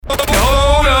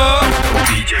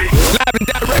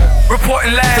short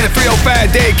and loud. For the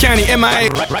 305 Dade County, MIA.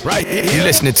 Right. You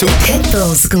listening to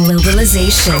Pitbull's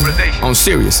Globalization on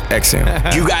Sirius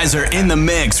XM. You guys are in the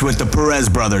mix with the Perez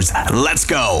brothers. Let's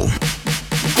go.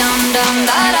 Dum dum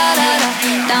da da da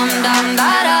dum dum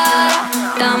da da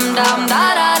dum dum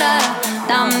da da da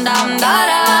dum dum da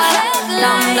da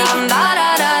dum dum da da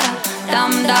da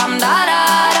dum dum da da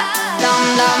dum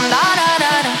dum da da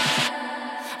da.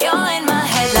 You're in my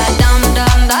head like dum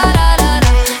dum da da da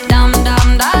dum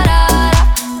dum da da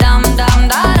dum dum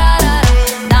da da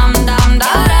dum dum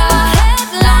da da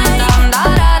dum dum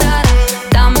da da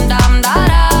dum dum da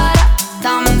da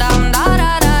dum dum da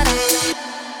da.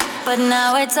 But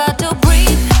now it's hard to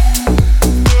breathe.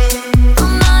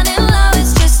 I'm not in love,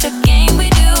 it's just a game we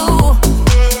do.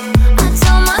 I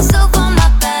tell myself I'm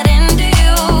not that into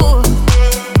you,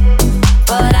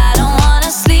 but I don't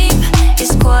wanna sleep.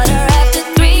 It's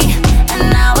 3:15, and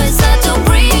now it's hard to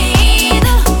breathe.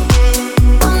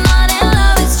 I'm not in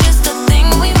love, it's just a thing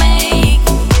we make.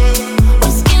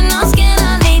 We're skin on skin,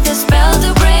 I need the spell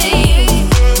to break,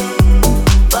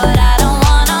 but I don't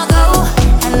wanna go,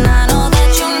 and I know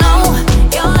that you know.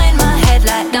 You're in my head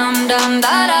like dum dum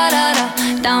da da da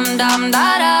dum dum da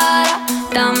da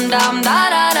dum dum da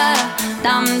da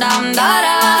dum dum da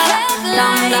da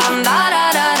dum dum da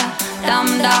da dum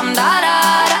dum da da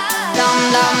dum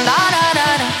dum da da.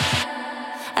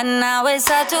 And now it's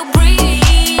hard to breathe.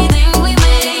 We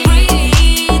made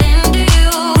breathe into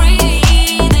you.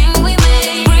 Breathing we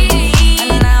made breathe.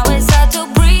 And now it's hard to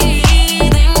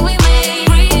breathe. We made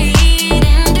breathe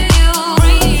into you.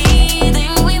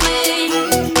 Breathing we made.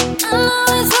 And now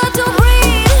it's hard to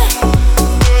breathe.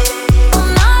 I'm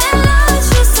not in love, it's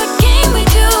just a game we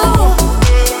do.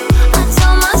 I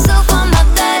tell myself I'm not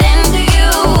that into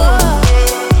you,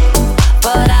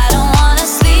 but I don't wanna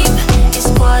sleep. It's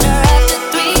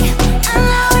 3:15, and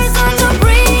now it's hard to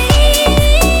breathe.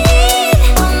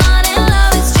 I'm not in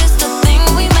love, it's just a thing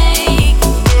we make.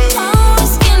 Oh,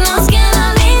 skin on skin, I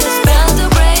need the spell to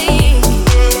break,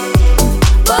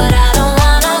 but I don't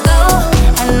wanna go,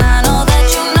 and I know that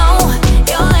you know.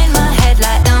 You're in my head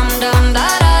like dum dum da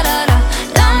da da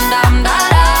dum dum da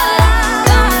da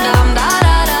dum dum da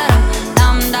da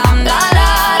dum dum da da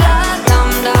dum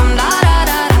dum da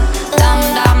da dum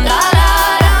dum da da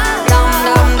dum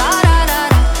dum da da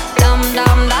dum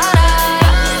dum da da.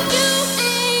 You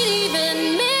ain't even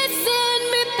missing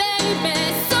me, baby.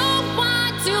 So why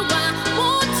do I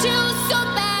want you so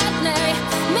badly?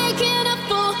 Making a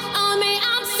fool of me,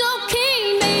 I'm so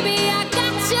keen, baby. I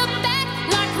got your back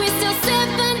like we're still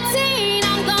 17.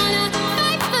 I'm gonna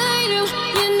fight for you,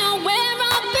 you know where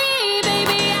I'll be,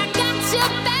 baby. I got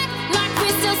your back like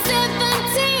we're still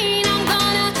 17. I'm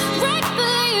gonna fight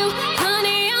for you,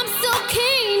 honey. I'm so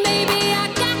keen, baby. I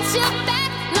got your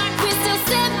back like we're still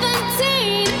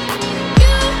 17.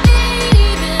 You ain't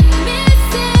even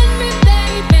missing me,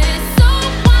 baby. So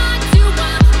why do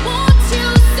I want you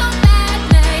so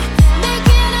badly?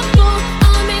 Making a fool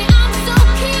of me, I'm so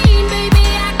keen, baby.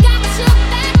 I got your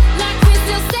back like we're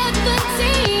still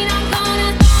 17. I'm gonna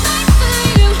fight for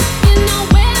you, you know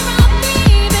where I'll be,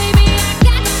 baby. I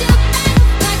got your back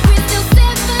like we're still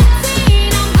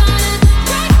 17. I'm gonna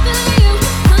fight for you,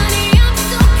 honey. I'm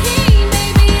so keen,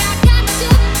 baby. I got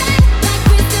your back like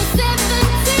we're still 17.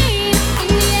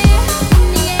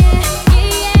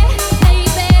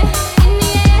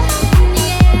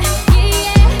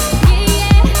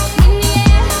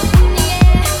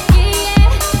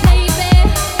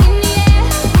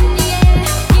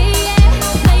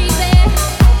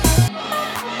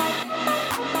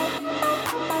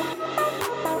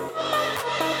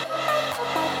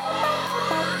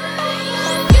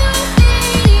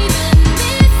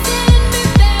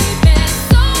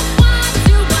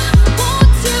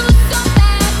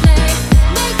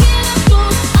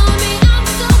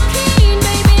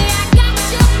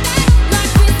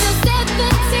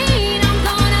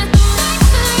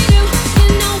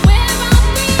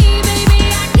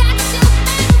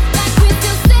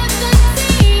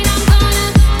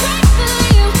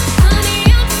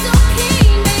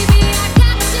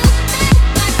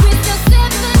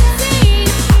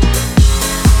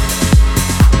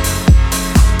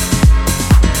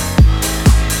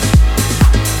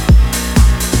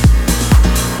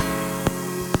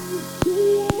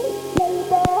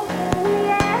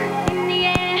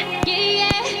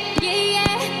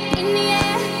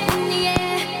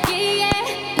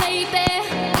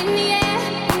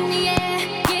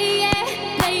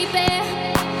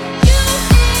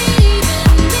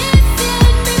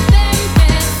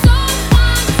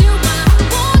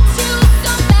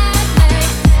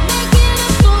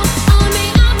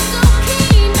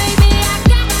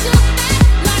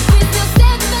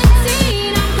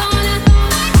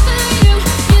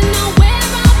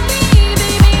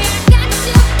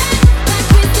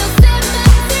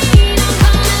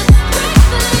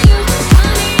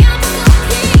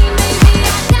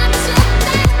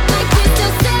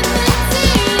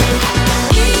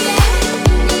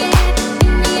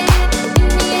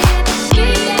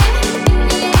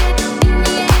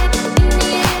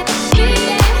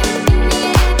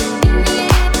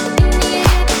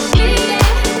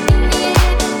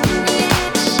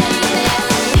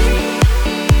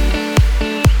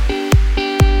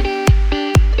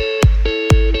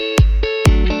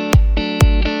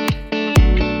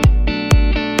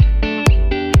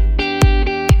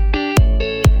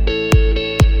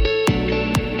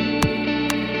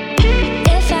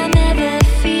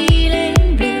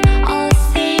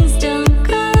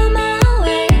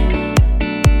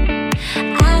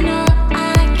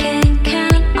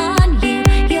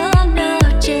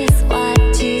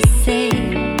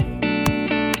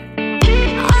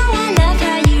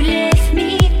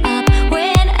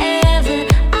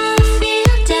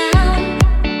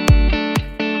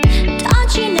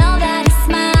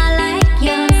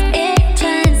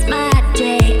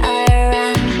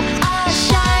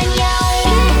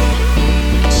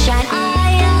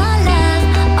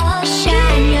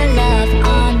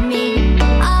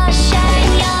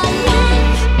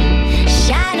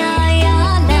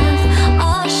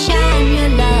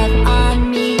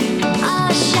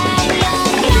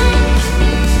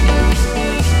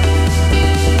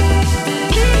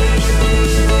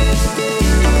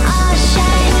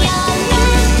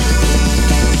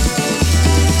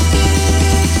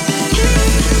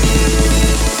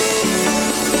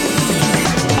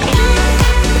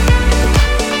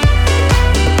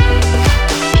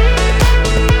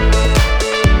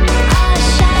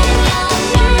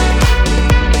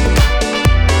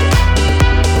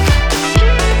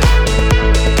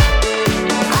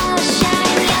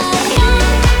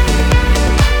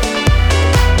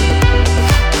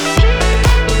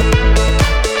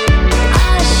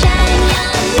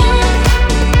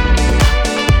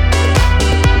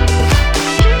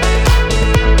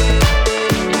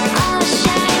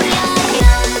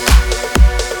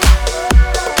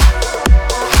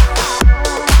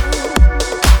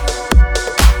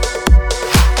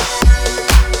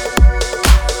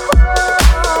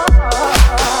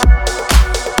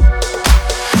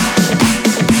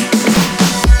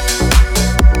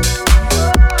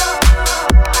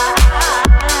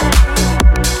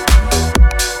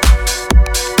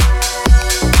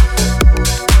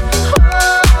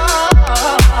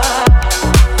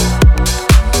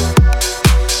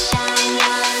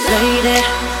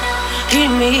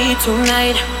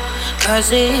 tonight, 'cause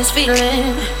this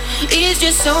feeling is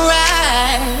just so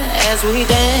right. As we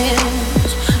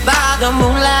dance by the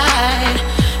moonlight,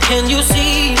 can you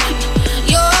see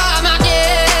you're my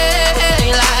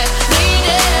daylight?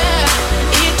 Lady,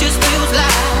 it just feels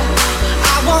like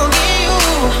I won't get you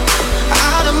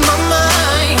out of my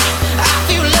mind. I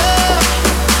feel love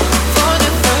for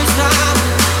the first time,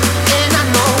 and I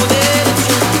know that it's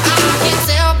true. I can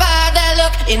tell by that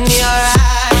look in your eyes.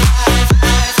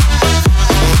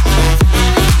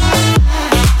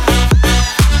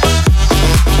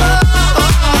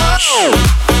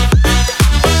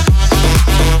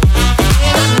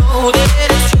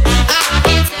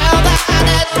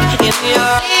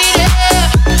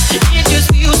 It just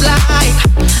feels like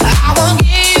I won't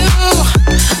get you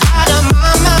out of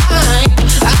my mind.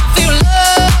 I feel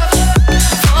love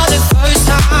for the first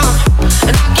time,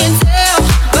 and I can tell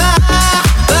by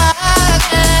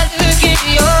that look in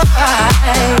your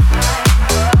eyes.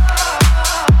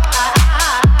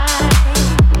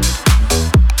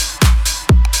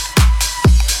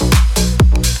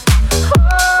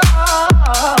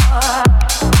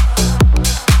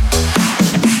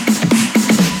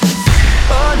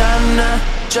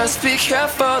 Just be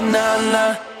careful, nah,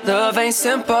 nah. Love ain't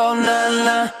simple, nah,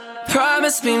 nah.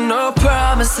 Promise me no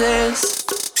promises.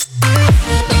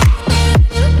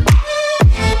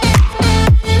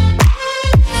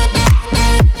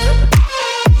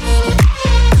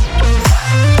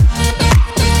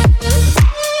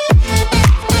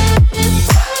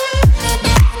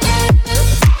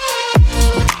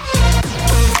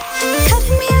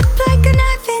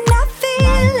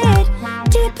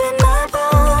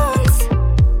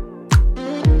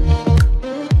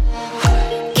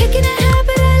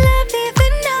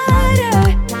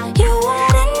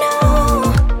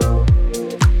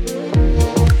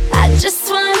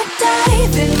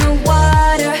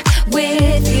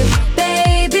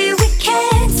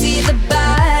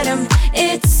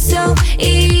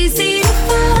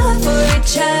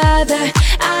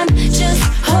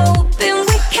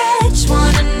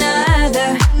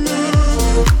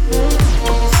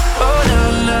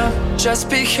 Just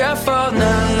be careful,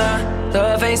 nah, nah.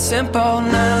 Love ain't simple,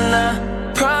 nah, nah.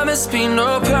 Promise me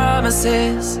no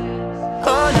promises.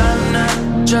 Oh, nah, nah.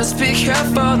 Just be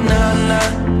careful, nah, nah.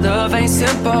 Love ain't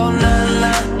simple, nah,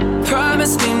 nah.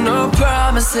 Promise me no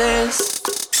promises.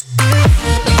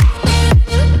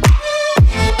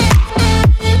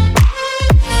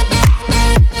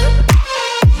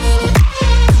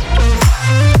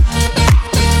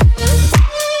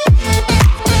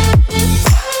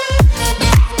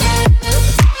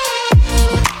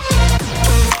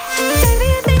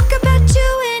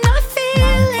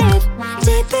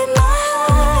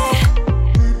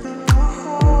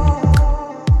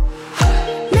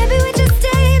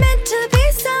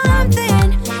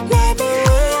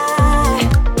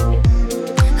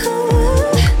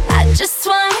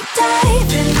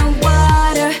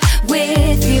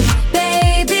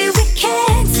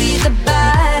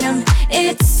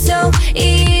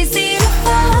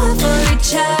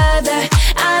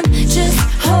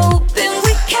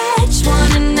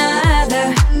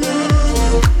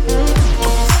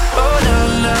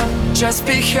 Just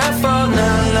be careful,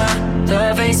 nah, nah.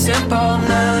 Love ain't simple,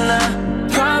 nah, nah.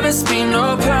 Promise me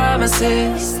no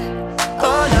promises.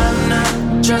 Oh, nah, nah.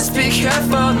 Just be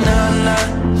careful, nah, nah.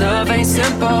 Love ain't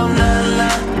simple, nah,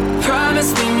 nah.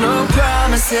 Promise me no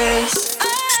promises.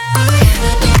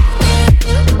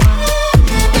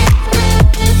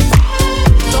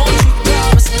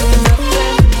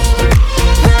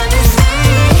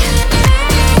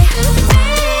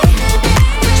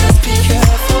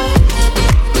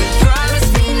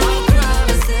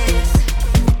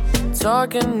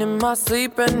 Talking in my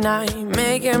sleep at night,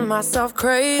 making myself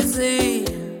crazy.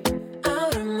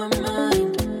 Out of my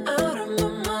mind, out of my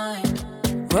mind.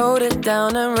 Wrote it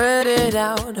down and read it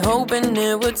out, hoping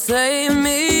it would save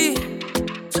me.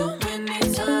 Too many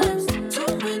times,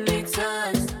 too many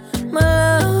times.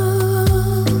 My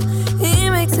love, he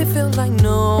makes it feel like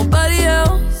nobody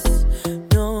else,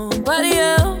 nobody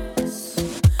else.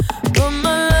 But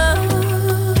my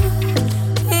love,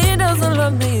 he doesn't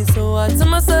love me, so I tell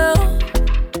myself,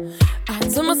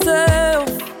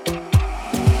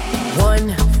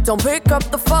 one, don't pick up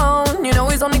the phone. You know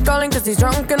he's only calling 'cause he's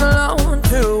drunk and alone.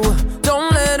 Two,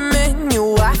 don't let him in.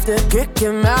 You have to kick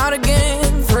him out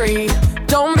again. Three,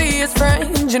 don't be his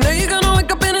friend. You know you're gonna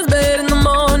wake up in his bed in the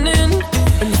morning,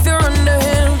 and if you're under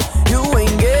him, you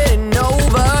ain't getting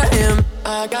over him.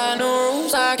 I got no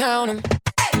rules, I count him.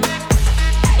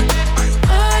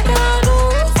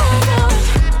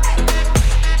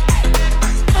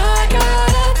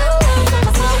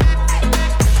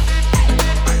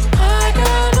 I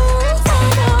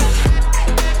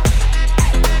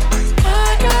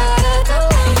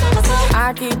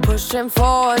keep pushing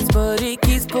forwards, but he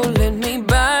keeps pulling me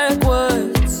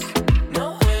backwards.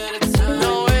 Nowhere to turn,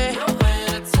 nowhere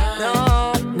to turn.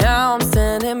 No. Now I'm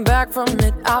standing back from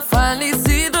it. I finally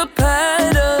see the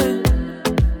pattern.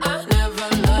 I never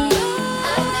loved.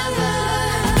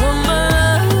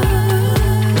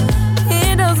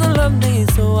 He doesn't love me,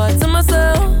 so I tell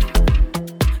myself,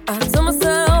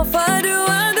 I do.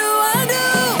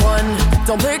 One,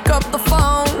 don't pick up the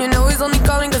phone. You know he's only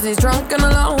calling cause he's drunk and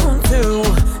alone. Two,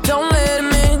 don't let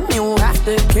him in. You have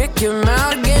to kick him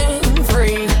out again.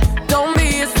 Three, don't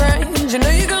be a strange. You know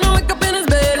you're gonna wake up in his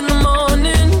bed in the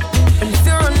morning. And if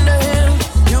you're under him,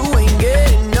 you ain't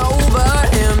getting over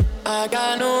him. I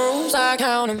got no rules, I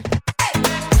count him.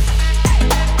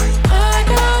 I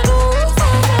got no rules, I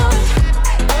count him.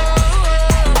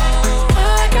 I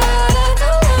gotta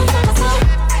do it for myself.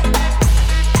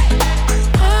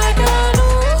 I got no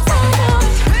rules, I count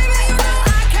him. Baby, you know I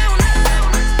count him.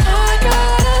 I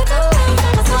gotta do it for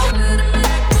myself.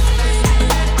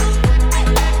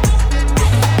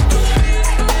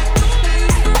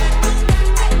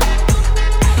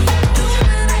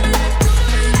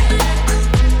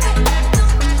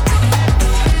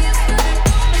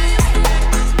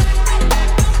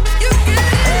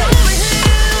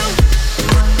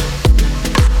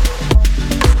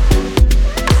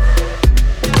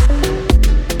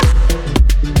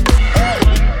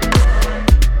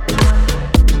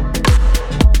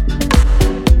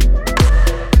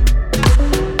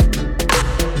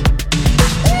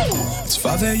 It's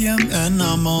 5 a.m. and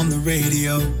I'm on the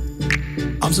radio.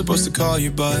 I'm supposed to call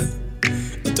you, but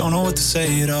I don't know what to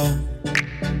say at all.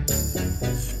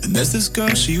 And there's this girl,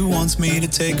 she wants me to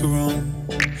take her home.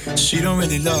 She don't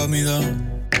really love me though.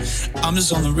 I'm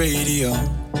just on the radio.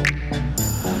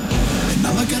 And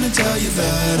I'm not gonna tell you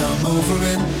that I'm over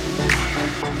it,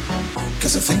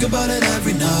 cause I think about it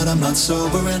every night, I'm not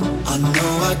sobering. I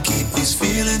know I keep these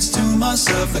feelings to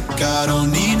myself, like I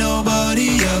don't need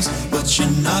nobody else. But you're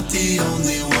not the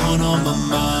only one on my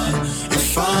mind.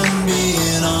 If I'm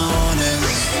being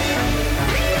honest,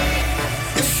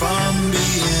 if I'm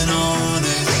being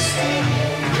honest,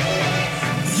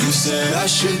 you said I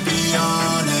should be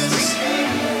honest,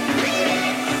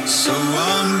 so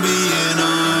I'm being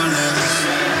honest.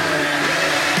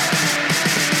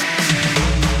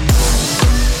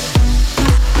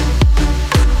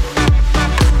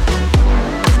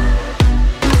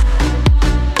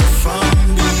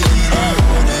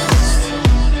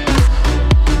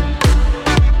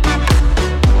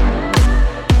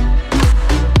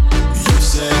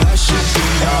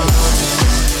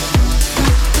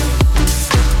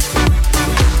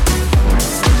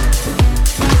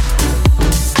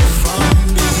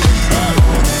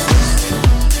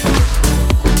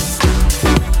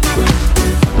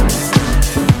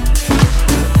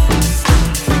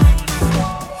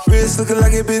 Looking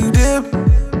like it been dipped,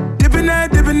 dipping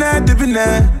that, dipping that, dipping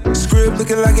that. Script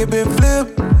looking like it been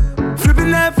flipped,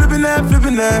 flipping that, flipping that,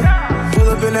 flipping that. Pull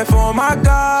up in that phone, my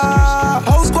God,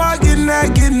 whole squad getting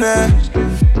that, getting that.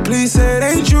 Please say it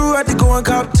ain't true, had to go and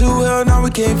cop two, hell no, we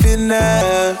can't fit in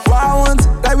that. Wild ones,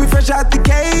 like we fresh out the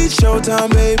cage, showtime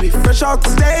baby, fresh off the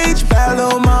stage. Bad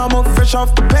little mama, fresh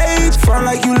off the page. Front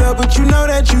like you love, but you know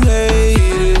that you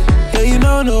hate it. Yeah, you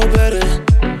know no better,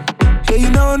 yeah,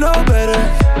 you know no better.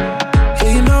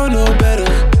 Yeah, you know no better.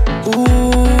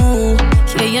 Ooh.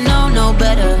 Yeah, you know no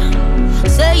better.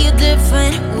 Say you're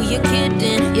different, who you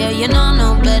kidding? Yeah, you know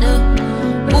no better.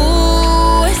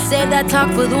 Ooh, say that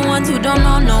talk for the ones who don't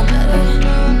know no better.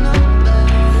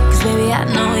 Cause baby, I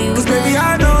know you better. Baby,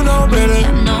 I know no better. Baby,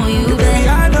 I know you better. Baby,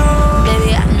 I know.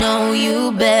 Baby, I know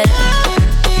you better.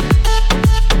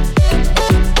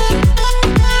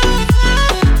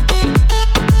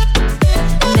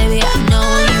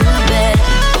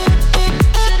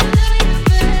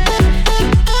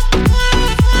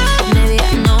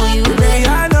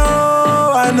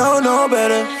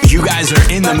 You guys are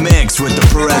in the mix with the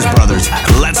Perez brothers.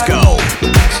 Let's go.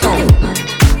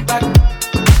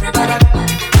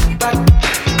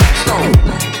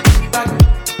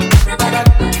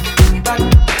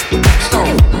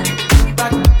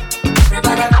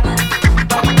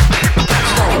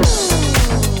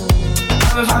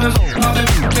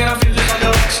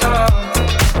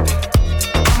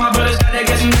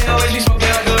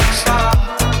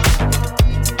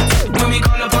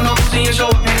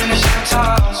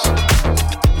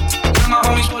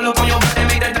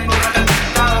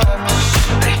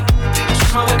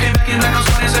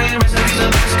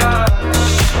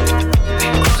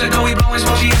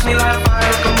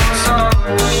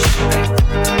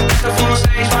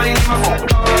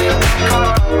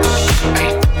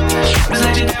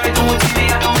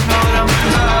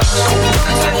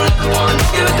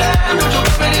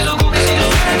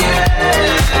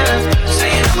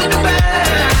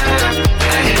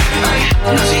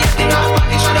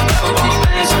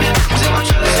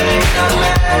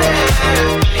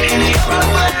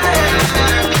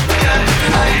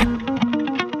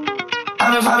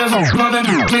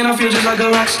 Man, I feel just like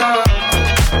a rock star. All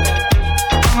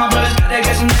my brothers got that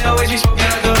gas and they always be smoking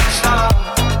like a rock star.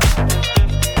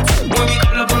 When we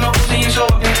call up on the Uzi and show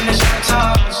up in the shot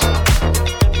tops.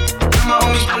 When my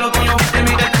homies pull up on your they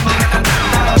make that come like a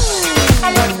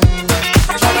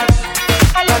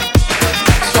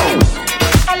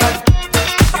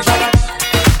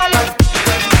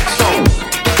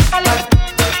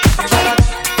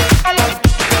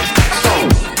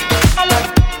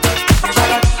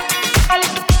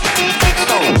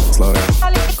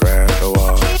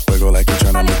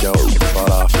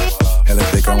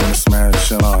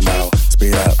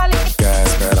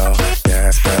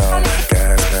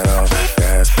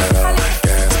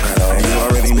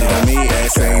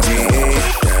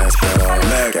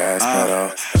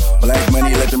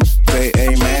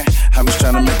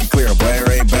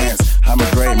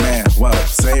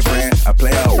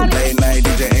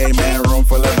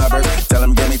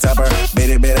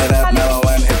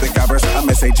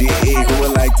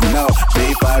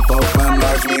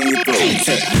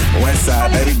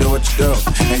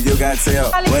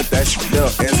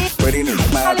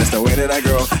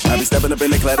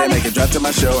they make it drop to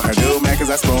my show. Her do man, cause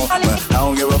I spoon. But I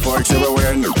don't give a fork,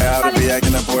 silverware, and out to be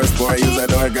acting a poor sport. Use that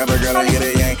door, grab her girl, and get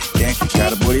a yank, yank.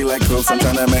 Got a booty like coops, I'm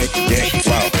tryna make it.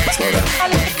 Wow, slow down,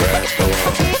 grab the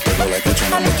wall. Wiggle like you're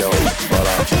tryna make your fall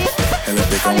off. And if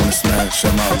they don't wanna smash,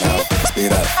 them out now.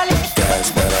 Speed up,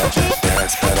 gas pedal,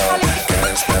 gas pedal,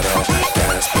 gas pedal,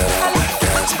 gas pedal,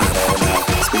 gas pedal now.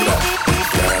 Speed up,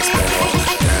 gas pedal,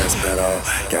 gas pedal,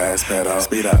 gas pedal,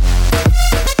 speed up.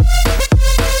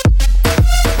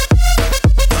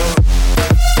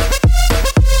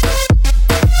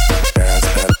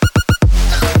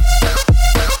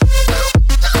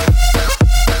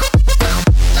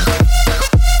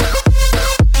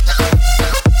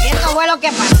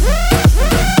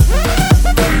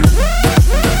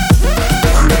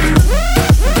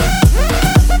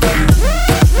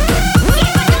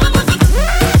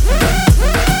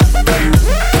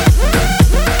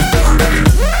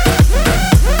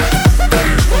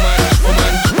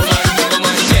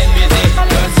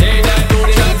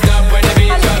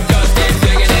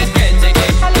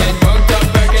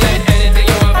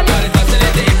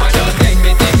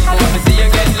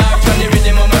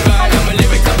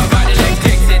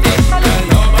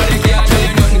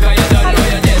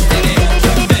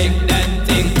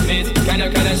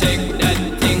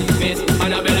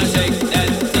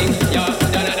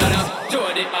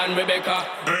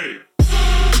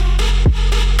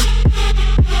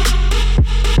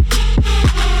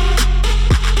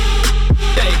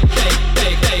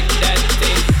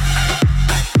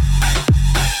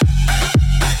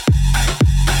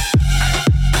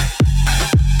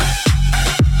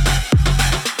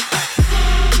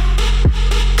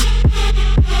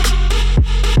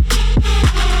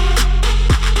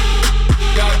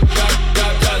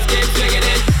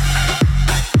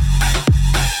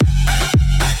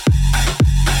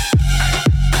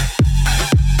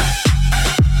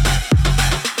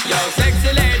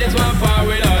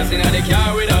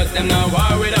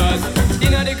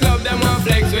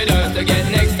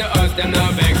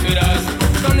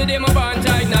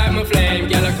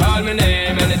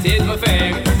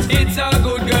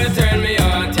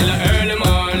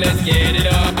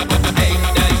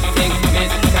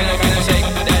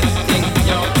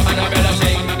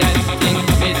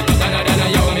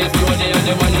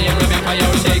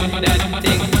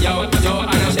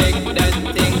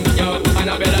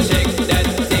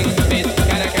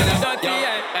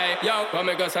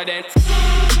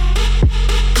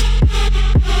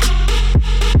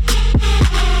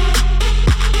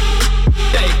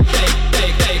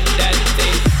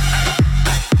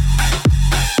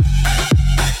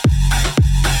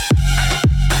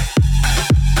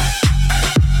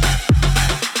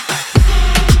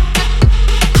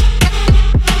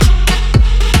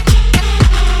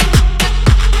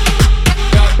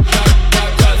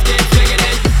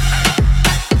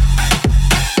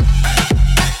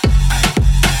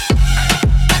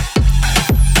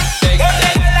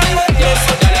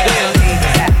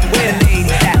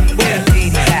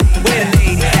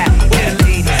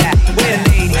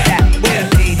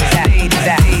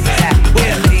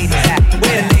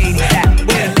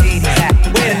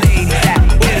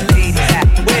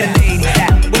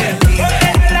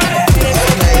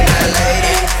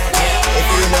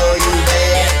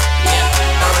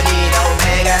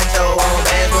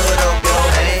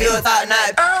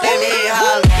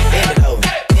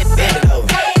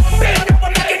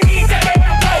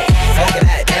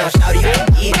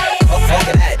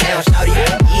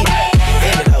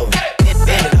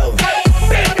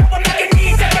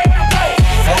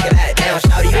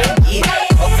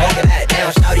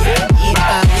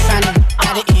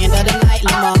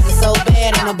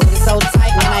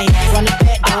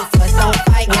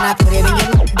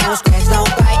 and you don't scratch, don't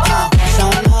bite.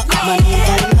 Showing up, money ain't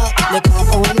going up. Liquor I'm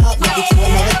pouring up, let get you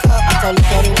another cup. I told her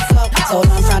shorty what's up, told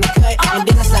her I'm trying to cut, and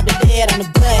then I slapped the dead on the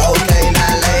butt. Okay,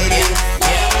 now ladies,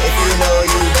 if you know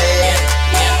you bad,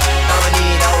 I'ma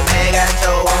need no man, got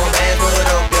your own band, put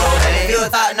up your hand. If you a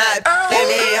thought not, let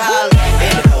me holler.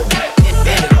 Bend it over,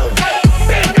 bend it over.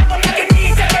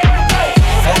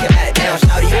 Funk it back down,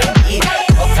 shout it, you can eat it.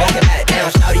 Funk it back down,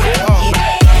 shout it, you can eat it.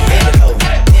 Bend it over,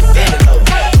 bend it over.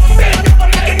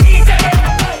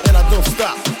 And I don't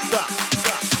stop.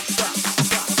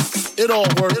 It all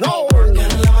works. It all works.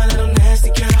 Gotta love my little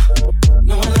nasty girl.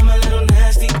 No, I love my little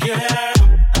nasty girl.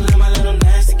 I love my little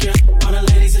nasty girl. All the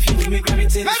ladies, if you with me, grab your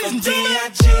titties from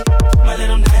D.I.G. My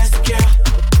little nasty girl.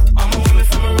 All my women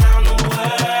from around the world.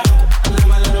 I love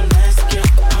my little nasty girl.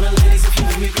 All the ladies, if you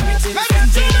with me, grab your titties from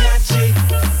D.I.G.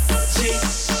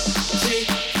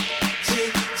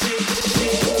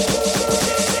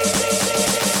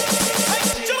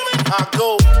 I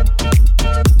go.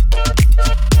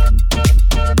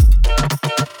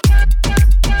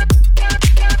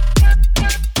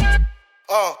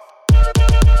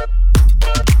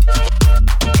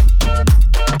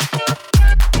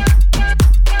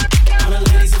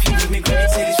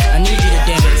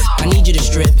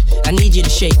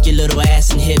 Shake your little ass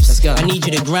and hips. Let's go. I need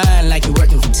you to grind like you're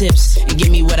working for tips. And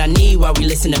give me what I need while we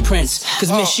listen to Prince.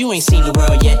 Cause miss, you ain't seen the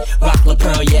world yet. Rock La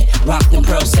Pearl yet. Rock them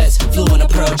Pearl sets. Flew in a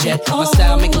Pearl jet. My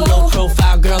style make a low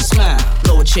profile girl smile.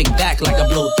 Blow a chick back like I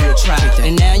blow through a trap.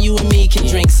 And now you and me can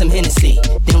drink some Hennessy.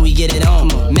 Then we get it on.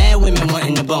 Mad women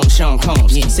wanting the bone Sean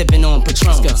Combs. Sipping on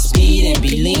Patron. Speed and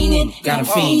be leaning. Gotta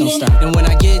feed. Don't stop. And when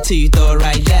I get to you, throw it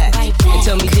right back. And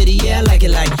tell me, did he, yeah, I like it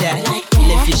like that.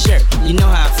 Lift your shirt. You know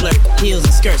how I flirt. Heels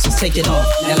and skirts, let's take it off.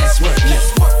 Now let's work.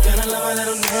 Gotta love my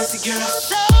little nasty girl.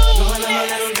 No, I love my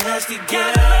little nasty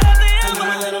girl. I love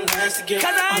my little nasty girl.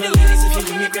 All the ladies, if you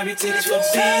with me, grab your titties from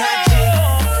D.I.G.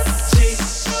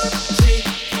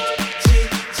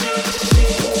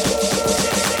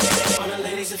 All the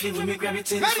ladies, if you with me, grab your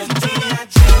titties from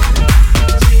D.I.G.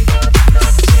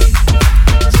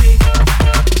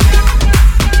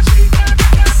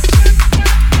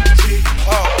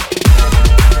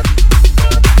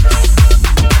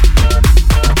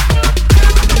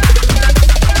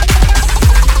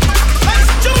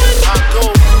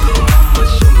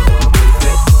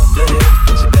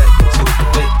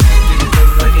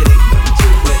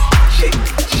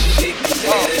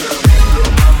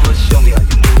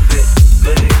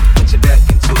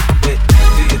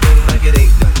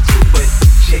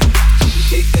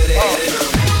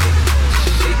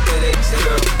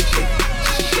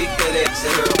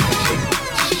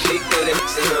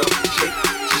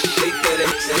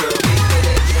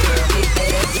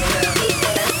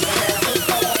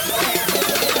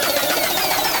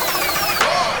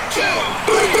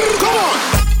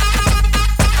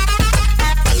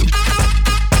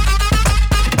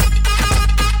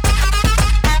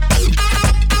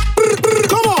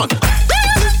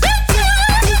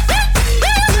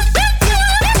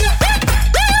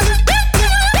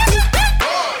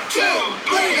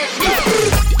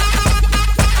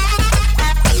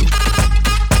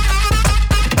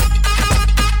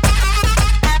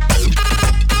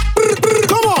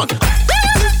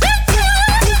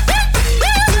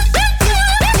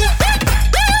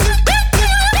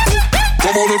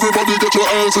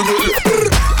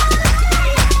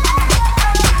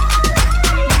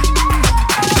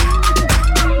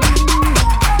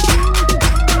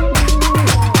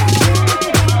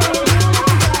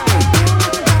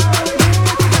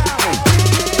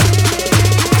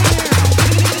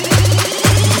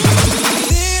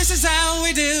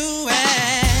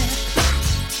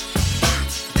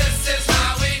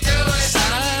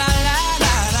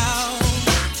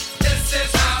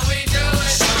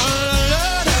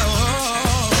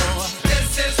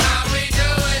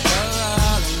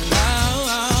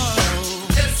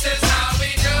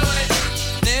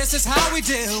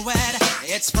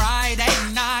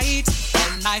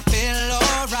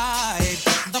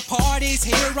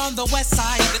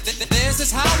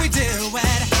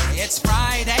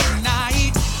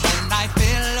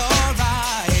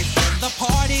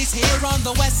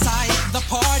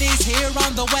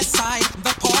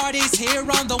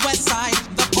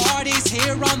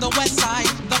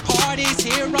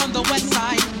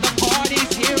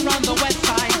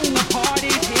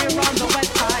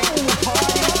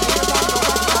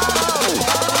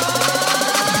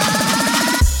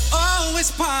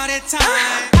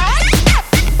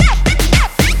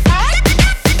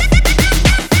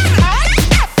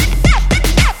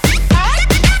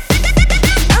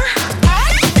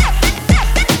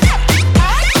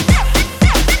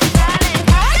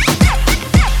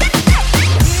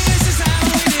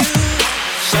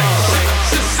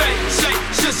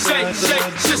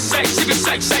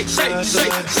 shake, shake, shake,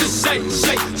 shake, just shake,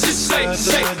 shake, just shake,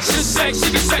 shake, just shake,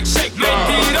 she can shake, shake.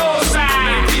 Mentirosa,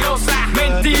 mentirosa,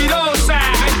 mentirosa,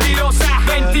 mentirosa,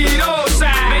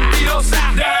 mentirosa, mentirosa.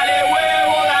 Dale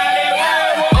huevo, dale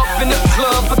huevo. Up in the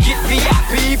club, forget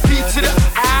VIP, P to the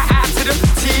I to the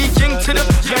T, king to the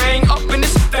gang. Up in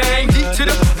this thing, D to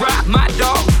the rock, my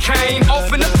dog came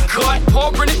off in the cut,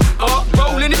 pouring it up,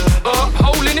 rolling it up,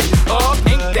 holding it up.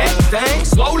 Ain't that thing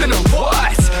swollen or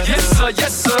what?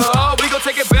 Yes sir, we gon'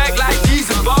 take it back like G's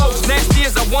and Bo's. Nasty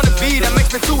as I wanna be, that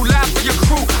makes me too loud for your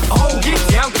crew. Oh, get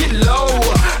down, get low.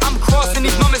 I'm crossing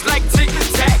these moments like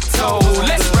tic-tac-toe.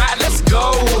 Let's ride, let's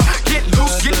go. Get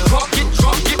loose, get crunk, get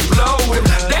drunk, get blowed.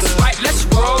 That's right, let's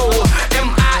roll.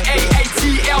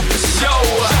 M-I-A-A-T-L for show.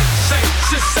 Shake,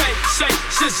 just shake, shake,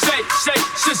 just shake, shake,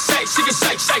 just shake. She can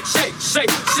shake, shake, shake,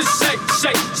 shake, just shake,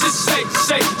 shake, just shake,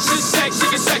 shake, just shake. She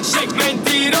can shake, shake.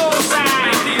 Mentirosa,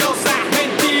 mentirosa,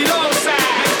 mentirosa,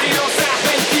 mentirosa,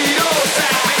 mentirosa,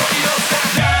 mentirosa.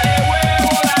 Dale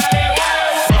huevo, dale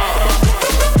huevo.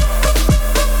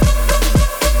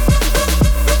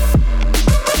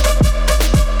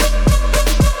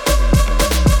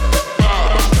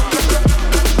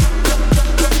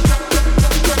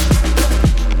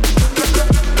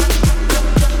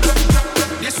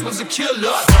 This was a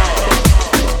killer.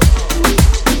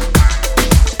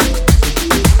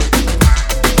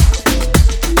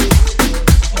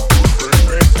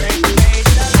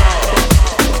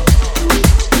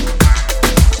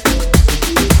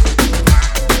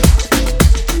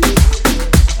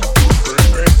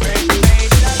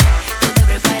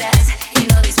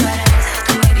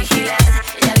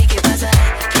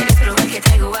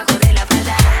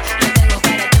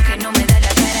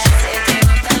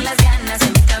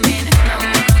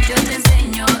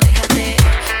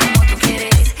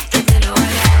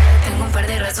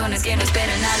 Que no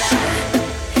espero nada.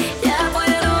 Ya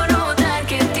puedo notar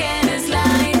que tienes la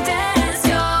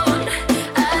intención,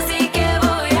 así que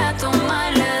voy a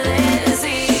tomar la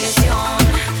decisión.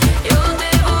 Yo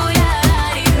te voy a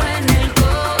dar y no en el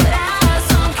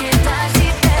corazón. ¿Qué tal si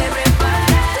te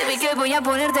preparas? Baby, que voy a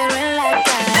ponértelo en la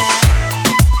cara.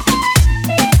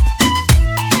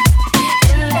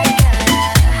 En la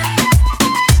cara.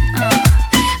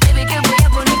 Baby, que voy a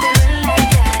ponértelo en la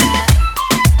cara.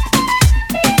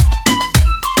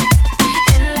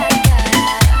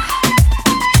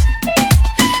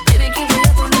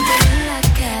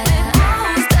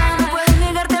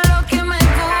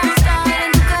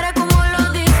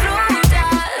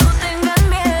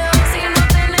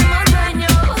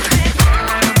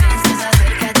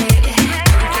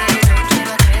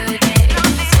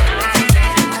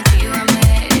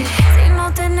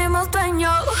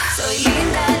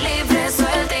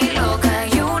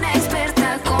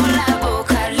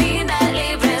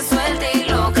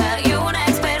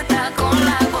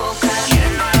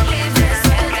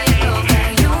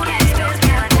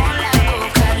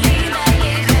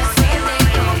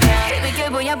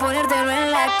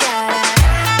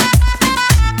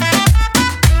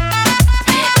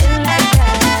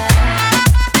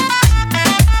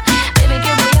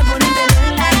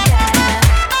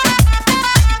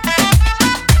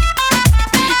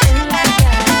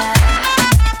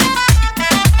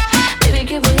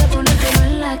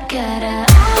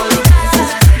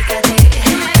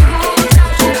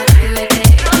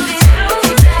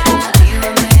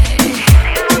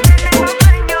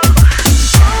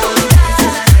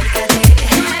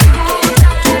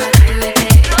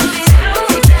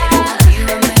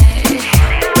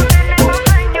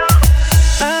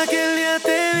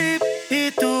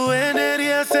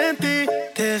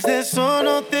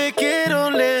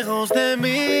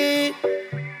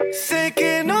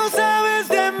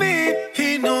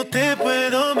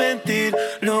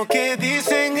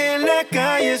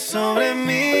 Sobre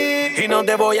mí y no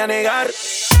te voy a negar.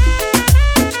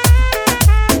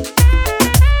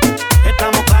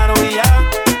 Estamos claros y ya.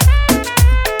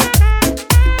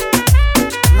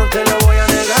 No te lo voy a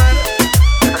negar.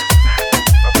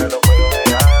 No te lo puedo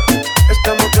negar.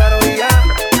 Estamos claros y ya.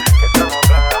 Estamos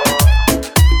claros.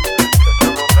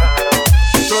 Estamos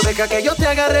claros. No deja que yo te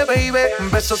agarre, baby.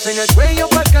 Besos en el cuello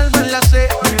pa' calmar la sed.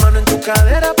 Mi mano en tu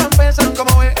cadera pa' empezar,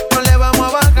 como ves. No le vamos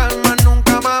a bajar más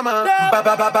nunca, mamá.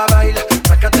 Baila,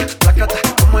 placata, placata,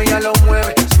 como ella lo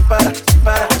mueve, sin parar, sin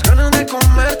parar. Las ganas de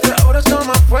comerte, ahora son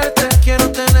más fuertes.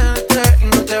 Quiero tenerte y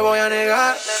no te voy a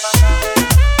negar.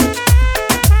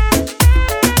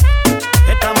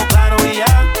 Estamos claros y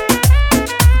ya.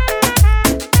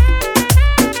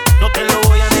 No te lo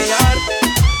voy a negar.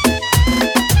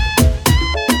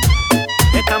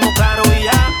 Estamos claros y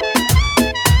ya.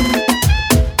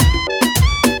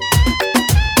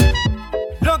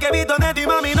 Lo que he visto de ti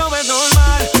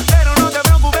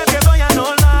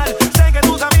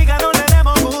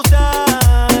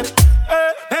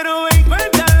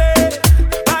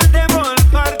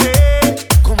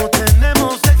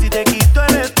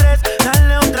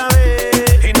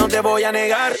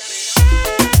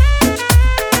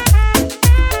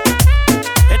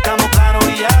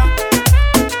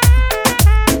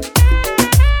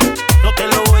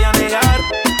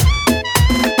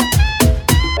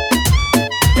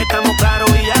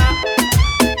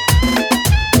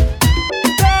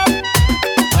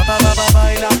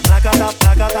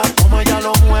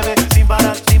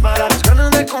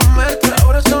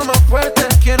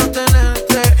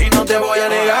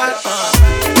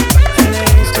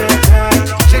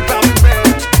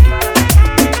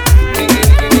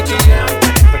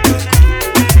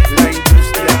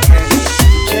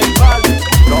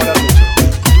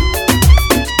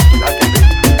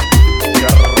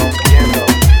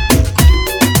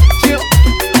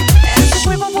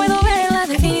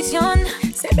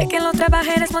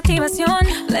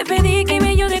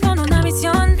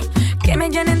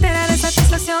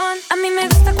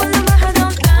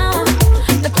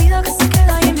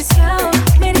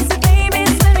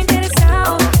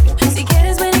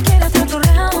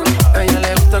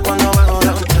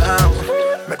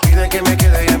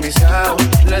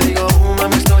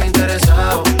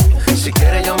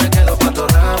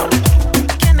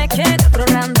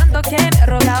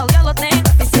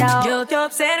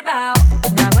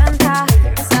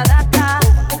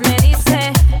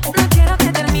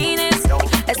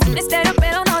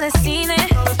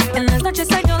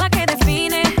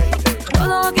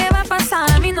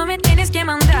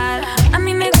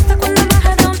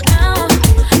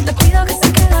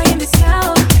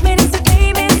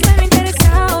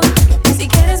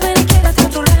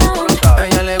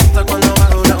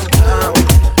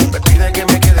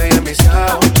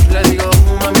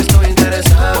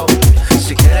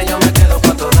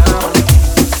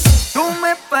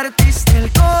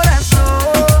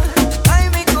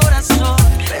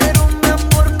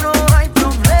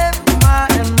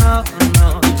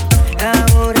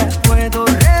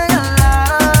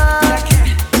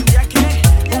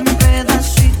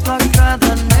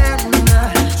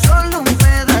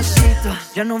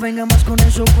Ya no venga más con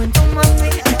eso, cuento mami.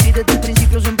 Y desde el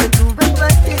principio siempre tuve para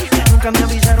ti. Nunca me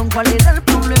avisaron cuál era el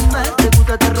problema. Te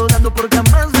gusta estar rodando por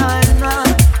camas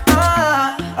ajenas.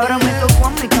 Ahora me tocó a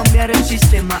mí cambiar el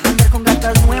sistema. Andar con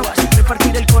gatas nuevas,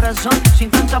 repartir el corazón sin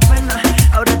tanta pena.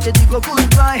 Ahora te digo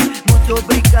goodbye, mucho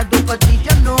obrigado, pa' ti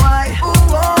ya no hay.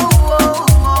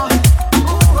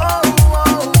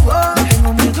 No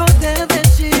tengo miedo de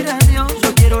decir adiós,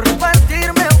 yo quiero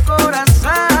repartirme un corazón.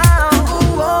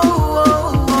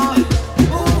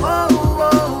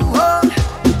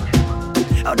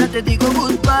 Ahora te digo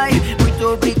goodbye,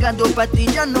 muito obrigado, pa' ti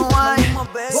já não há.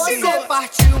 Você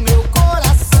partiu meu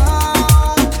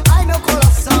coração, ai meu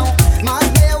coração.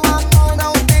 Mas meu amor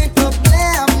não tem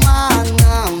problema,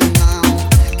 não, não.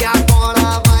 Que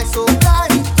agora vai sobrar,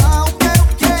 então quero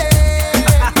o quê?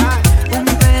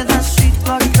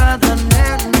 Pedacito a cada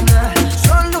nena,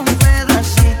 solo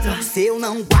pedacito. Se eu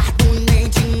não guardo nem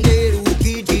dinheiro,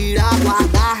 que dirá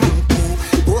guardar rancor?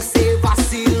 Você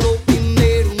vacilou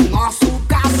primeiro, nosso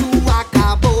caso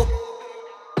acabou.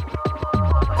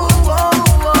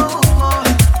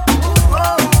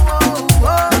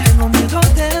 No tengo miedo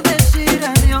de decir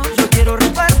adiós, yo quiero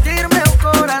repartirme un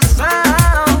corazón.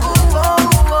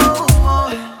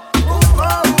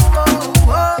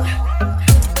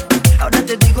 Ahora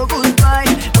te digo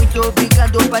goodbye, muito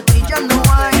obrigado, pa' ti ya no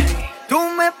hay. Tú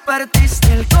me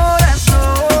partiste el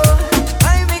corazón,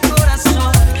 ay mi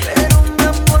corazón, pero mi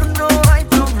amor no hay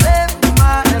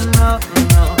problema, no,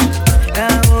 no.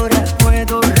 Ahora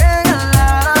puedo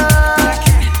regalar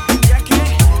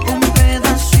un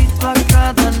pedacito a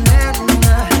cada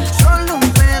nena, solo un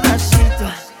pedacito.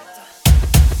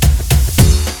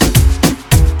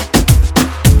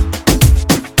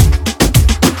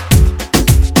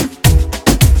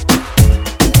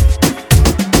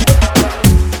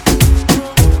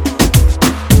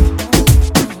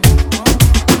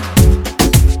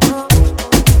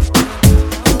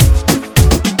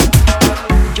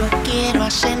 Yo quiero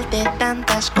hacerte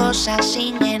tantas cosas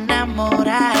sin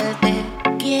enamorarte.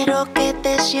 Quiero que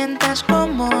te sientas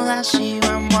cómoda si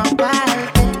vamos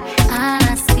aparte.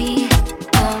 Así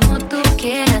como tú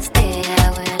quieras te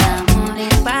hago el amor. Y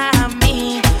para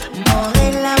mí,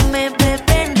 modélame,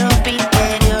 bebé, ropa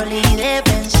interior y de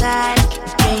pensar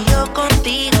que yo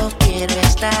contigo quiero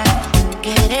estar.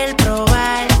 Querer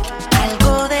probar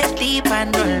algo de ti para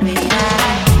no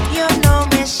olvidar. Yo no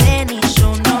me sé ni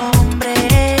su nombre,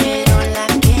 pero la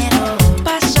quiero.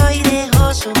 Paso y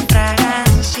dejo su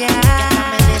fragancia. Ya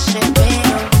me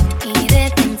desespero. Y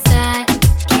de pensar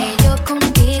que yo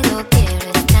contigo quiero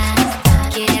estar.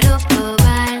 Quiero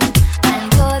probar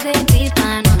algo de ti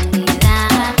para no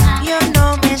olvidar. Yo no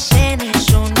me sé ni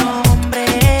su nombre,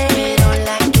 pero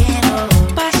la quiero.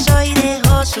 Paso y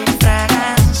dejo su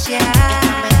fragancia. Ya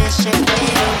me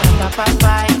desespero.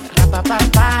 Rapapapay,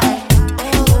 rapapapay.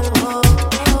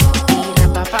 Y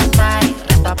rapapapay,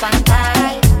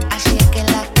 rapapapay. Así es que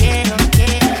la quiero,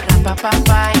 quiero.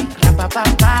 Rapapapay,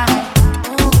 rapapapay.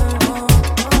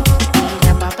 Y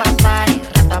rapapapay,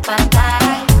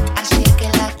 rapapapay. Así es que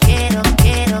la quiero,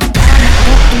 quiero.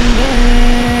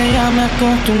 Ya me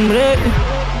acostumbré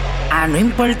a no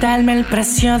importarme el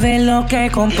precio de lo que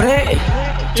compré.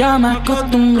 Ya me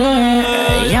acostumbré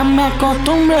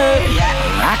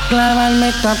a clavarme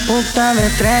esta puta de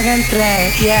 3 en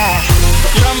 3, yeah.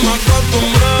 Ya me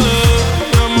acostumbré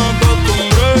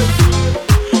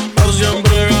a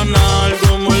siempre ganar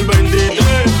como el 23.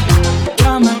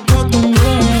 Ya me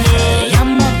acostumbré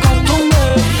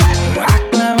a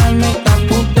clavarme esta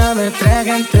puta de 3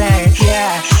 en 3,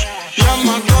 yeah. Ya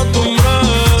me acostumbré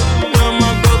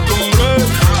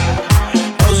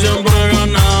a siempre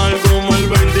ganar como el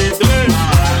 23.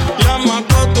 Ya me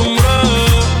acostumbré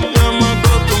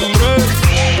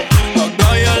a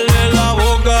callarle la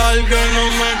boca al que no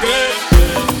me cree.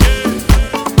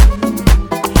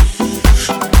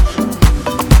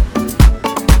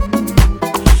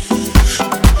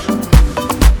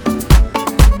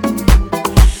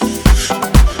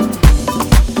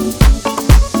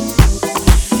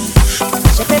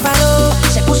 Se preparó,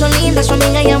 se puso linda, su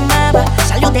amiga llamaba.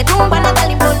 Salió de tumba, nada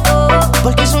le importó,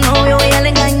 porque su novio ella le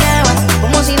engañaba.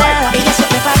 Como si nada, ella se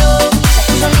preparó,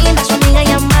 se puso linda, su amiga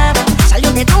llamaba.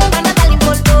 Salió de tumba, nada le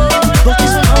importó, porque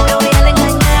su novio ella le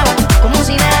engañaba. Como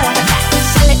si nada,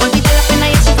 se le olvidó la pena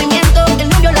y el sufrimiento. El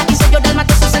novio la hizo llorar,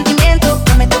 mató sus sentimientos.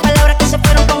 Prometió palabras que se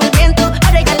fueron con el viento.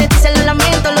 Ahora ella le dice lo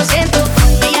lamento, lo siento.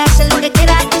 Ella hace lo que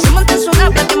quiera, se monta en su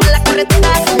nave, quema la carretera.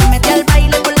 Le mete al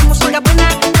baile con la música buena.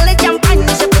 Dale champaña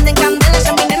y se prenden candelas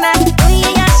en mi nena. Y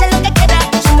ella hace lo que quiera,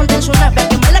 se monta en su nave,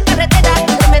 quema la carretera.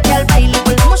 Le mete al baile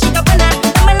con la música buena.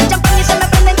 Dame la champaña y se me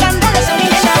prenden candelas en mi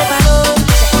nena. Se paró,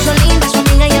 se puso linda, su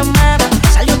amiga llamaba.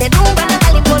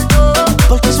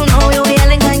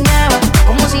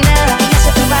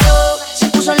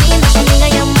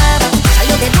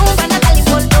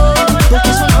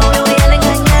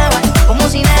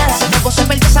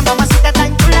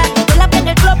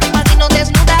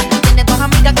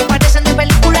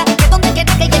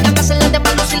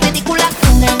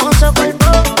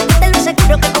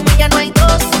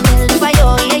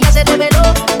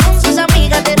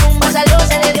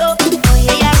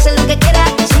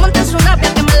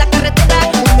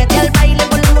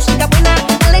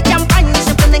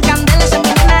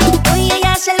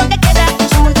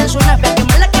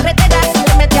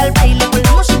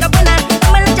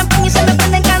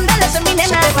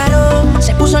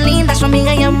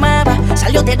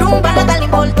 Salió de rumba, nada le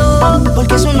importó,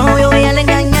 porque su novio ella le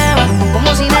engañaba,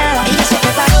 como si nada. Ella se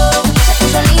preparó, se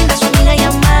puso linda, su amiga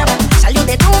llamaba. Salió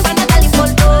de rumba, nada le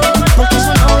importó, porque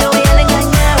su novio ella le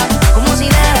engañaba, como si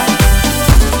nada.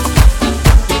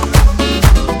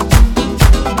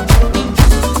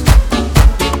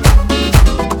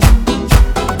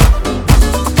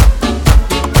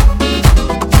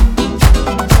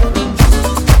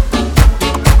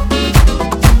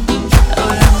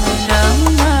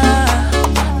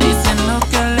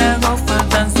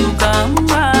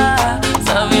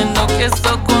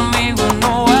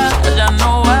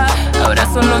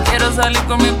 Salir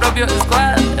con mi propio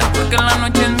squad, es porque la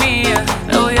noche es mía.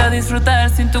 La voy a disfrutar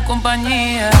sin tu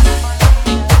compañía.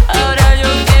 Ahora yo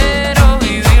quiero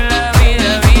vivir la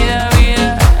vida, vida,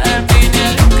 vida. Al fin y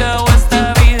al cabo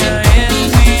esta vida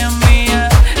es mía, mía.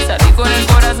 Salí con el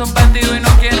corazón partido y no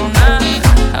quiero nada.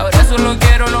 Ahora solo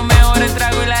quiero los mejores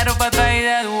tragos y la ropa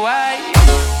traída de Dubái.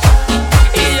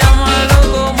 Y llámalo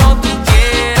como tú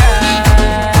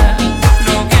quieras,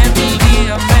 lo que tú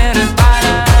digas me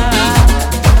resbala.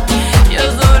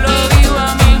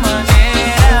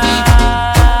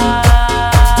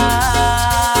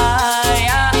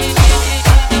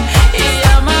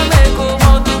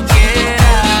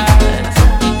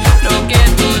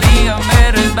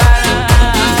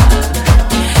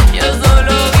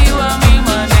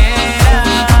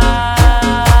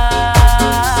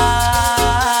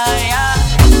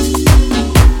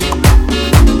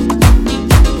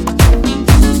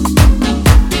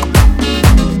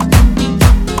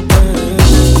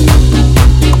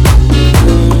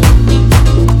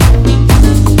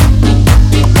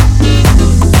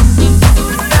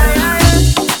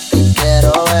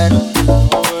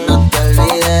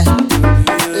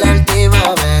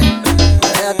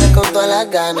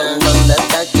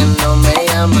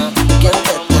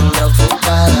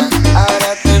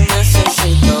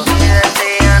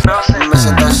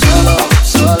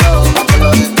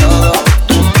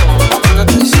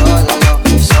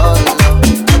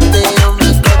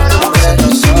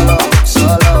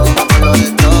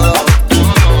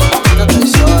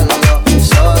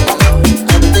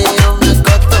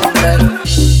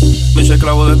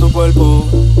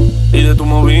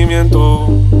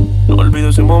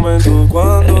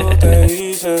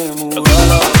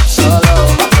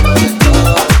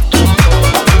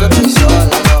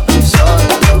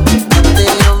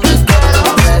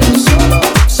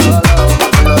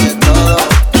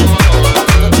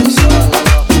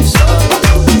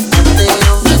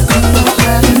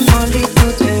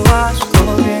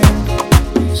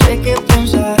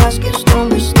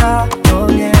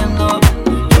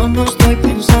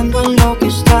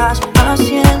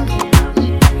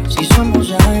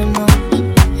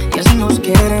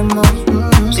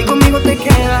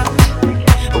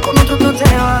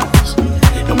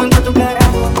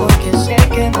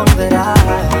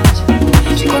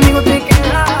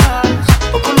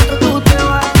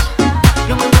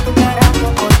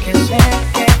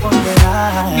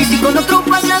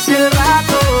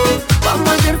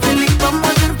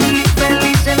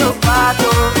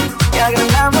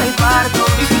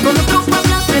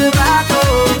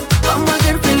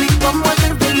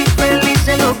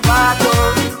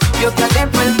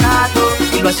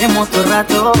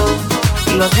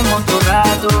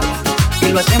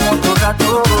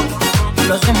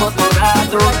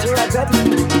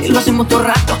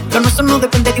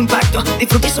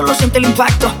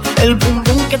 El boom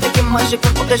boom que te quema ese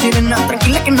cuerpo de sirena.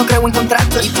 Tranquila que no creo en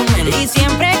contratos. Y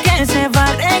siempre que se va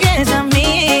regresa a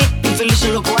mí.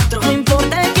 Infelices los cuatro. No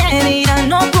importa el que dirán,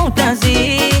 no puta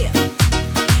así.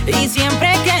 Y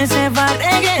siempre que se va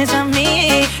regresa a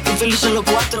mí. Infelices los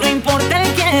cuatro. No importa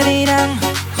el que dirán.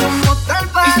 Somos tal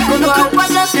para. Y si con otro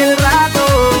pasas el rato,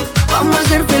 vamos a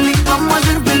ser feliz, vamos a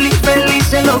ser feliz,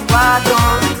 felices los cuatro.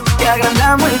 Que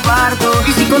agrandamos el parto.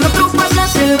 Y si con otro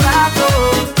pasas el rato,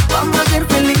 vamos a ser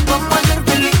feliz,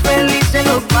 felices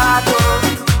los cuatro.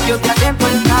 Yo te acepto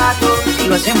el trato y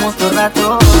lo hacemos todo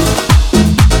rato.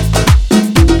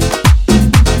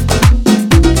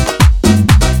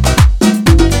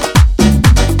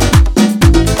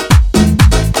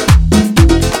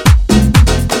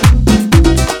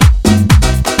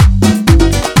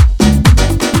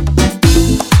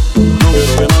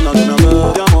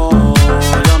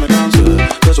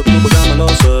 Eso todo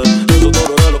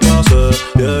lo que lo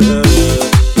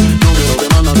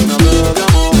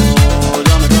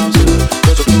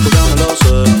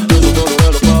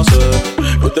pase.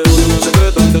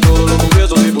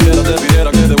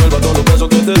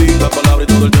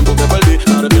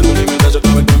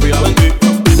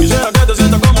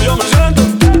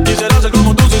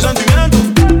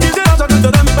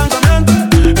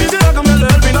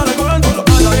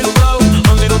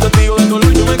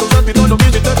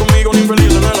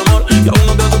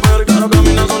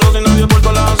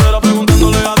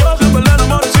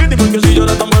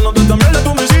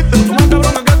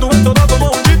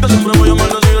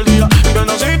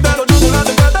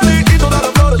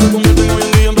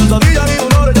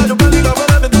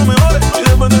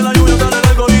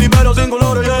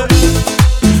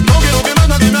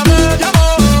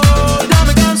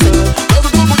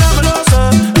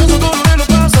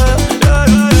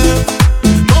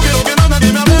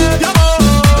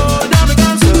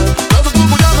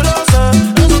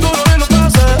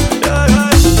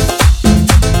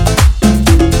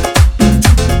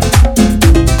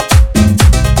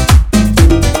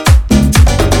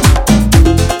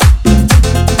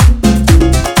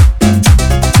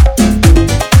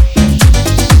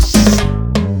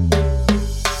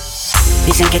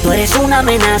 Dicen que tú eres una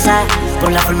amenaza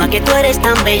por la forma que tú eres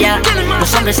tan bella.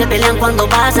 Los hombres se pelean cuando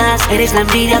pasas, eres la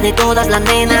envidia de todas las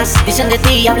nenas. Dicen de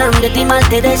ti, hablan de ti, mal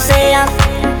te desean,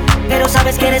 pero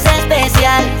sabes que eres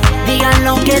especial. Digan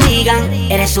lo que digan,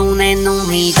 eres una en un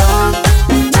millón.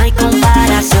 No hay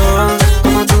comparación,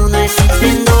 como tú no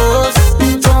existen dos.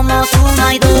 Somos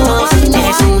uno y dos,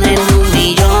 eres una en un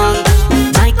millón.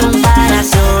 No hay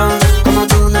comparación, como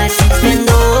tú no existen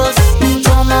dos.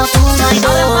 Somos uno y dos.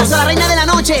 Ahora paso a la reina de la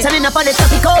noche, sale para el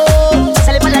tráfico,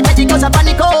 sale para la calle y causa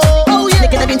pánico. Oh, yeah. Le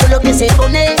queda bien todo lo que se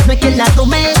pone, no es que la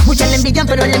tome. Muchas la envidian,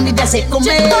 pero la envidia se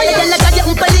come. Ella en la calle es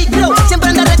un peligro,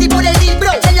 siempre anda ready por el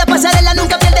libro. En la pasarela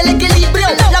nunca pierde el equilibrio.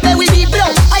 La veo y vibro,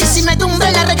 ay si me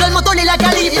tumba, le arreglo el motor y la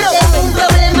calibro. Un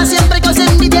problema siempre causa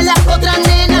envidia en la otra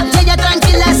nena. Y ella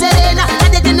tranquila, serena,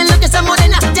 nadie tiene lo que esa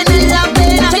morena tiene la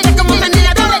pena. Cheque como una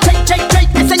nena, dale, shake,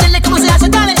 enséñale cómo se hace,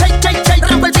 dale, shake,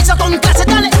 rompo el piso con clase,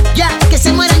 dale. Ya, que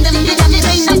se mueren de envidia, mi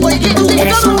reina, porque tú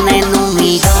eres una en un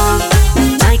millón.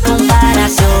 No hay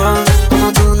comparación,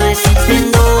 como tú no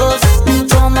existen dos.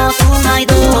 Somos uno y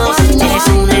dos, eres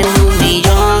una en un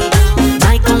millón. No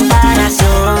hay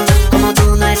comparación, como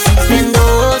tú no existen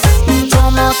dos.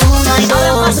 Somos uno y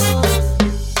dos.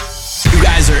 You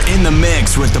guys are in the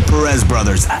mix with the Perez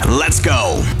brothers. Let's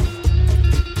go.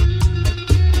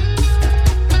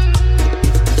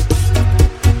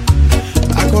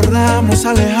 Acordamos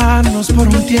alejarnos por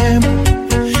un tiempo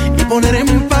y poner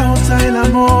en pausa el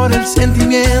amor, el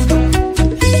sentimiento,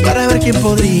 para ver quién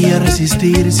podría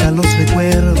resistirse a los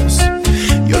recuerdos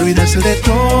y olvidarse de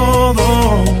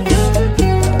todo.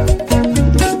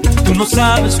 Tú no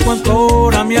sabes cuánto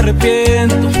ahora me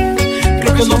arrepiento.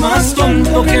 Creo que es lo más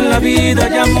tonto que en la vida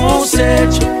hayamos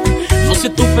hecho. No sé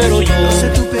tú, pero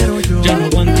yo ya no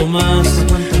aguanto más.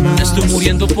 Me estoy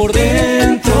muriendo por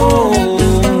dentro.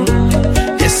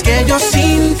 Es que yo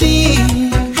sin ti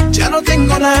ya no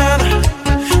tengo nada.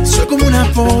 Soy como una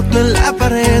foto en la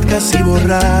pared casi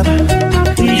borrada.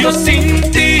 Yo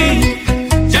sin ti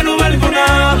ya no valgo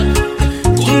nada,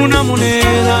 como una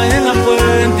moneda en la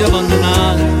fuente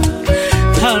abandonada.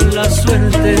 A la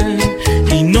suerte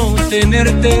y no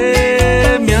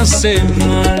tenerte me hace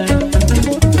mal.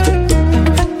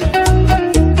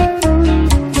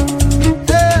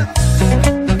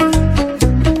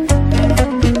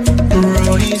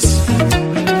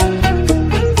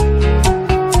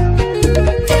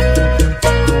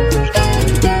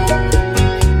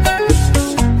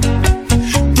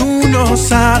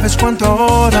 Sabes cuánto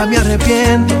ahora me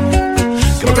arrepiento.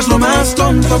 Creo que es lo más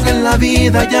tonto que en la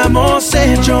vida hayamos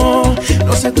hecho.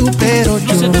 No sé tú, pero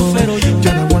yo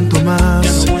ya no aguanto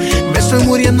más. Me estoy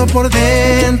muriendo por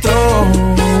dentro.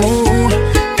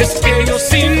 Es que yo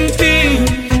sin ti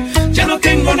ya no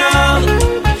tengo nada.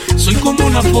 Soy como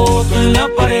una foto en la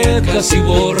pared casi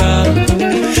borrada.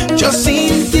 Yo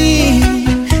sin ti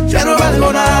ya no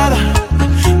valgo nada,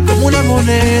 como una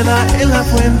moneda en la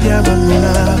fuente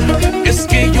abandonada. Es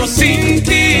que yo sin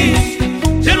ti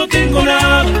ya no tengo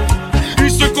nada y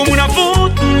soy como una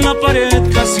foto en la pared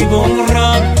casi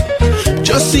borrada.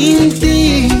 Yo sin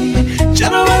ti ya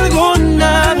no valgo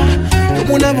nada,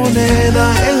 como una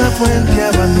moneda en la fuente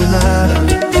abandonada.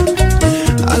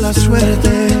 A la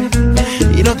suerte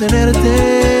y no tenerte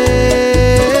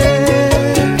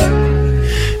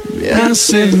me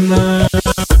hace mal.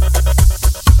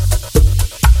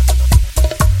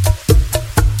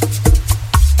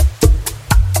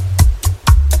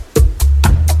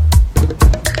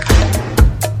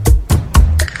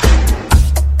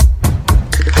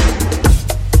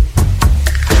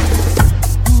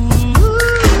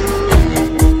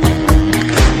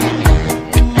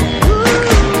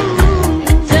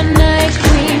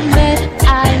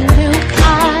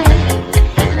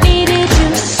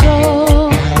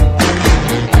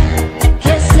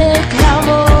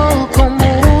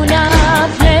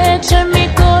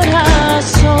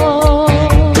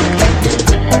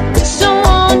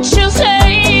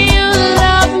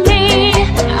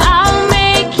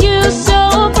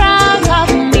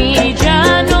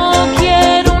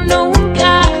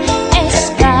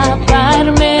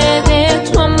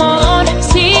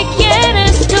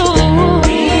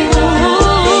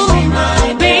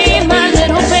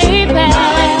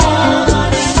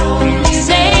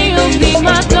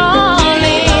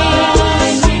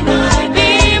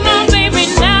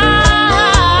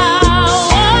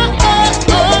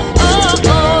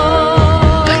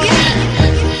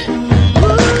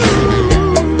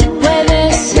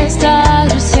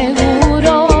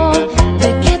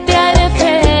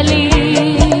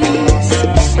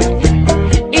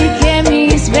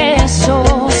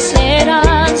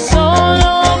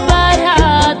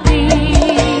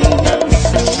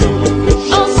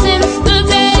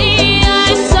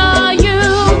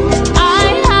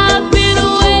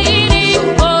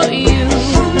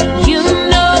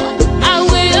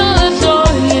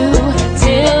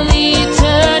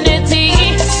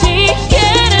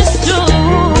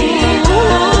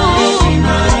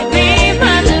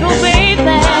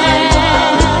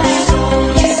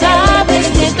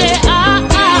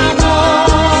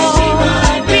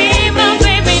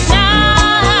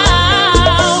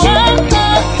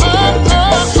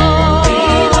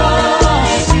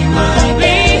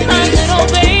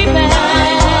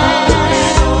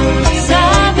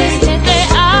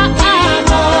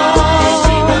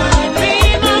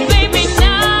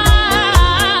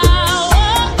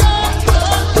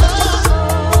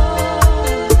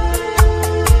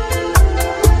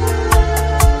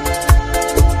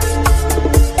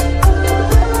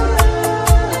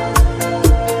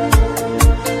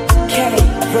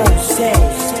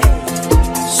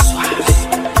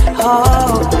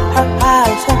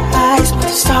 her eyes, but the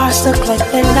stars look like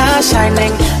they're not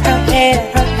shining. Her hair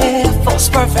falls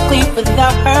perfectly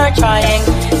without her trying.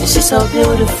 And she's so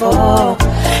beautiful,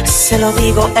 se lo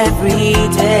digo every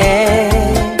day.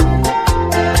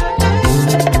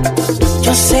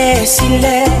 Yo sé si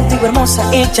le digo hermosa,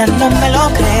 ella no me lo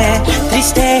cree.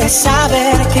 Triste es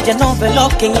saber que ella no ve lo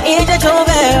que en ella yo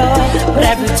veo. But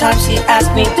every time she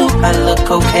asks me, do I look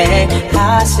okay?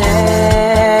 I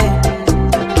say,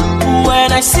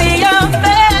 when I see your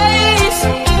face,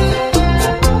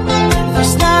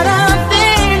 there's not a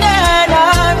thing that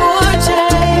I would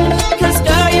change. 'Cause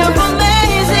girl, you're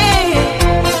amazing,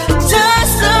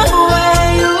 just the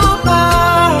way you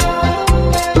are.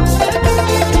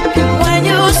 And when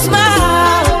you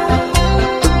smile,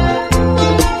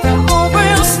 the whole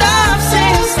world stops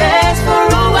and stares for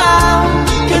a while.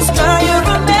 'Cause girl, you're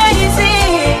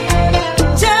amazing,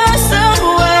 just the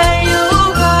way you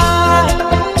are.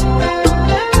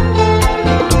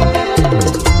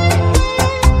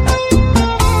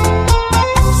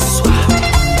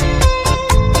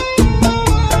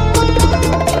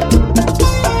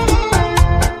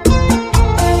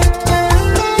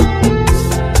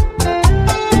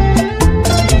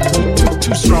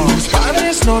 Mis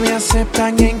padres no me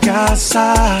aceptan en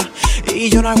casa y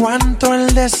yo no aguanto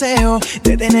el deseo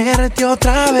de tenerte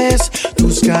otra vez.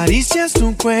 Tus caricias,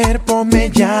 tu cuerpo me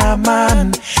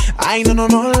llaman. Ay, no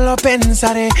lo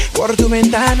pensaré. Por tu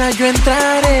ventana yo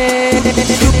entraré.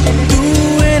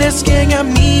 Tú eres quien a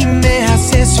mí me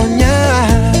hace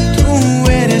soñar. Tú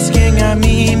eres quien a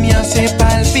mí me hace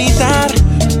palpitar.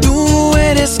 Tú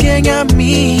eres quien a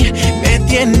mí me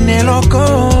tiene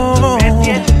loco.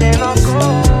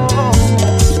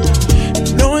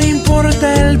 No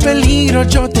importa el peligro,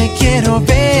 yo te quiero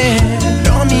ver.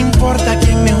 No me importa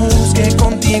quién me juzgue,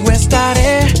 contigo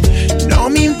estaré. No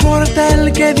me importa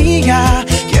el que diga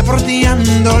que por ti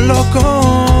ando loco.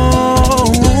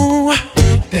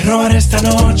 Te robaré esta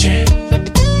noche.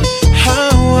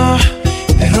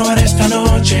 Te robaré esta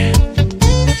noche.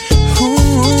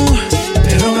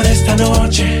 Te robaré esta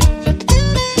noche.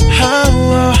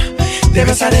 Te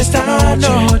besaré esta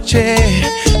noche.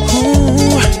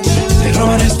 Te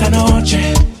robaré esta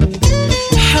noche.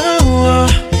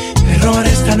 Te robaré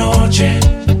esta noche.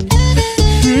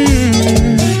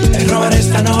 Te robaré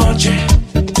esta noche.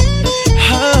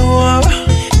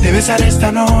 Te besaré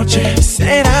esta noche.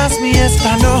 Serás mi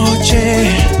esta noche.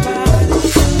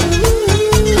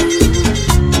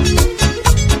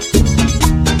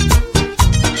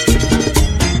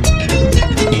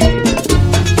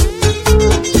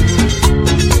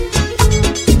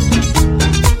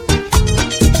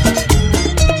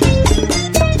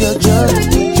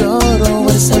 Lloro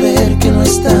al saber que no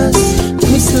estás.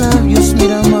 Con mis labios,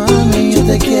 mira mami, yo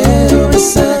te quiero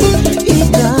besar. Y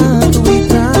trato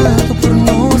por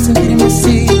no sentirme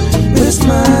así. Pero es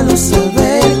malo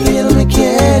saber que ya no me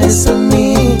quieres a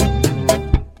mí.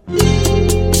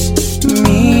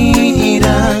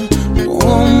 Mira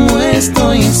cómo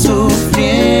estoy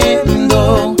sufriendo.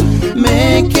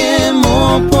 Me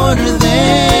quemo por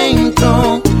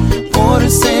dentro por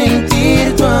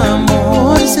sentir tu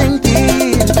amor,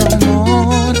 sentir tu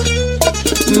amor.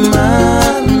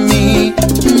 Mami,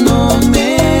 no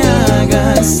me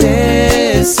hagas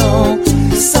eso.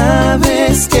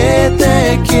 Sabes que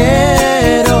te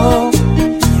quiero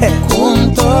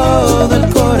con todo el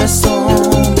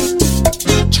corazón.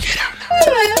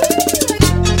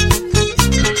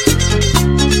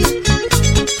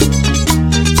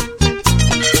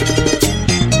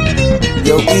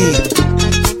 Yo,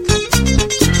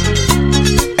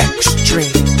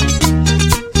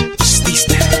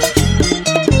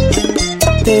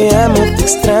 te amo, te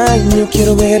extraño,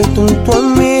 quiero ver junto a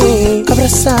mí,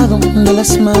 abrazado de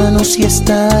las manos y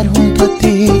estar junto a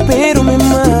ti. Pero me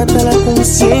mata la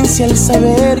conciencia al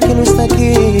saber que no está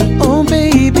aquí. Oh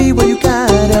baby, why you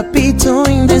gotta be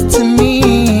doing this to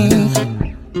me?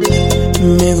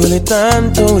 Me duele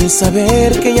tanto el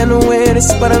saber que ya no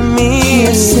eres para mí.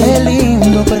 Ese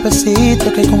lindo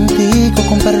cuerpecito que contigo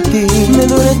compartí. Me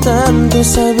duele tanto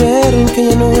saber que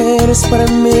ya no eres para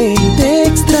mí. Te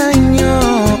extraño.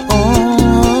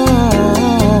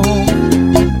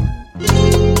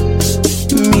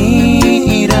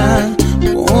 Mira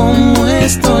cómo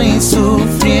estoy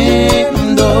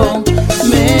sufriendo.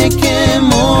 Me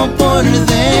quemo por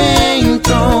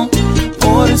dentro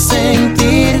por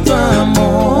sentir tu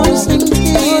amor,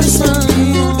 sentir tu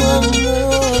amor.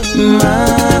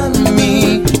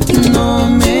 Mami, no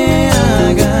me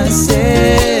hagas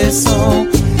eso.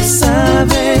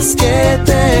 Sabes que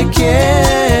te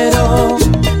quiero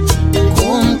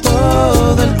con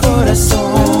todo el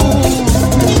corazón.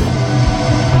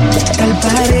 Tal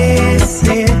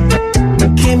parece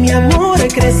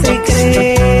crece